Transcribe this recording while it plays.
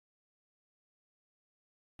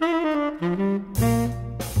When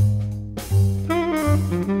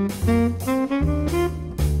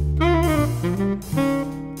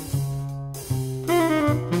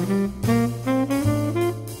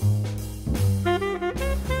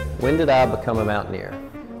did I become a Mountaineer?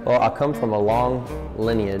 Well, I come from a long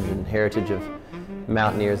lineage and heritage of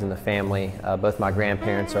Mountaineers in the family. Both my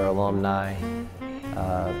grandparents are alumni.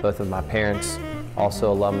 Both of my parents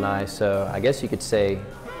also alumni. So I guess you could say,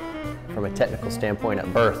 from a technical standpoint,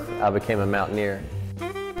 at birth, I became a Mountaineer.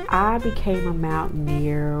 I became a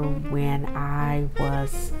Mountaineer when I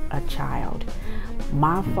was a child.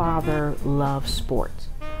 My father loved sports,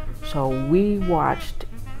 so we watched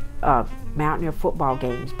Mountaineer football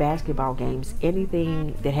games, basketball games,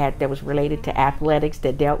 anything that was related to athletics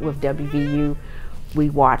that dealt with WVU, we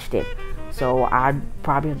watched it. So I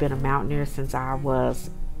probably have been a Mountaineer since I was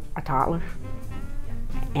a toddler,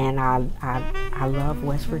 and I love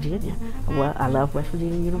West Virginia. Well, I love West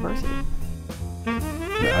Virginia University.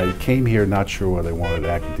 I came here not sure whether I wanted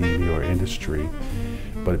academia or industry,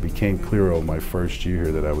 but it became clear over my first year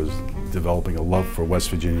here that I was developing a love for West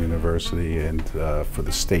Virginia University and for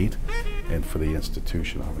the state and for the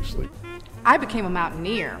institution, obviously. I became a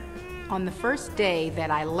Mountaineer on the first day that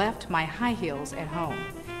I left my high heels at home.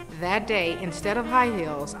 That day, instead of high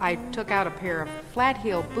heels, I took out a pair of flat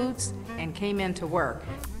heel boots and came into work.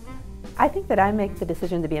 I think that I make the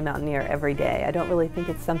decision to be a Mountaineer every day. I don't really think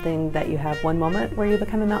it's something that you have one moment where you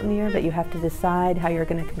become a Mountaineer, but you have to decide how you're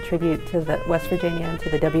going to contribute to the West Virginia and to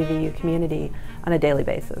the WVU community on a daily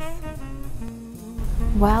basis.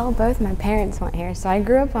 Well, both my parents went here, so I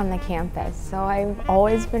grew up on the campus, so I've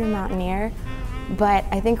always been a Mountaineer. But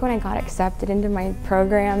I think when I got accepted into my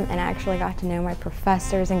program and actually got to know my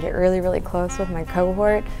professors and get really, really close with my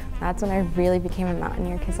cohort, that's when I really became a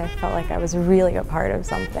Mountaineer, because I felt like I was really a part of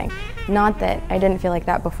something. Not that I didn't feel like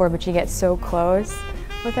that before, but you get so close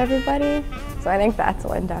with everybody. So I think that's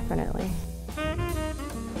one, definitely.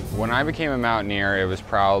 When I became a Mountaineer, it was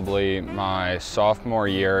probably my sophomore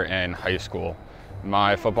year in high school.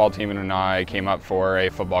 My football team and I came up for a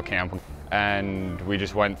football camp, and we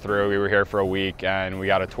just went through. We were here for a week and we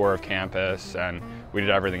got a tour of campus and we did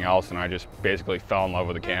everything else, and I just basically fell in love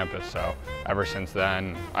with the campus. So ever since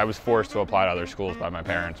then, I was forced to apply to other schools by my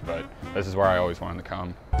parents, but this is where I always wanted to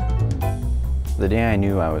come. The day I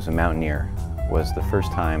knew I was a Mountaineer was the first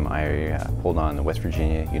time I pulled on the West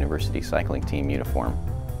Virginia University cycling team uniform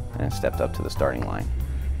and stepped up to the starting line.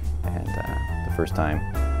 And that first time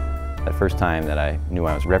that I knew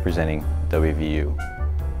I was representing WVU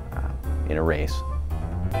in a race,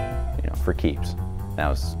 for keeps. That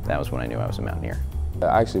was when I knew I was a Mountaineer.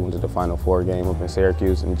 I actually went to the Final Four game up in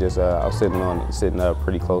Syracuse, and just I was sitting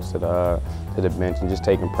pretty close to the bench, and just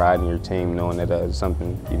taking pride in your team, knowing that it's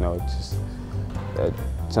something, just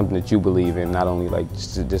something that you believe in, not only like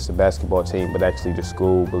just a basketball team, but actually the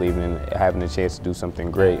school believing in having a chance to do something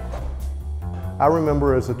great. I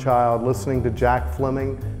remember as a child listening to Jack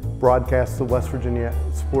Fleming broadcast the West Virginia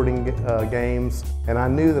sporting games, and I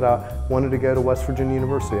knew that I wanted to go to West Virginia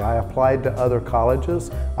University. I applied to other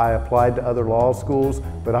colleges, I applied to other law schools,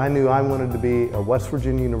 but I knew I wanted to be a West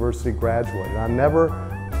Virginia University graduate. And I never,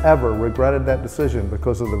 ever regretted that decision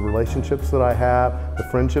because of the relationships that I have, the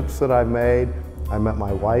friendships that I've made. I met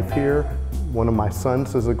my wife here. One of my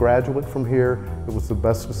sons is a graduate from here. It was the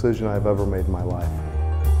best decision I've ever made in my life.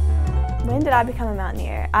 When did I become a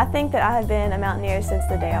Mountaineer? I think that I have been a Mountaineer since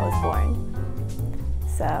the day I was born.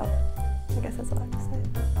 So, I guess that's all I have to say.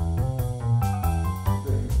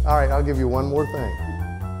 All right, I'll give you one more thing.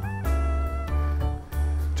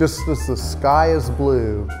 Just as the sky is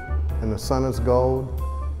blue and the sun is gold,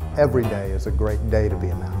 every day is a great day to be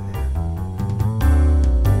a Mountaineer.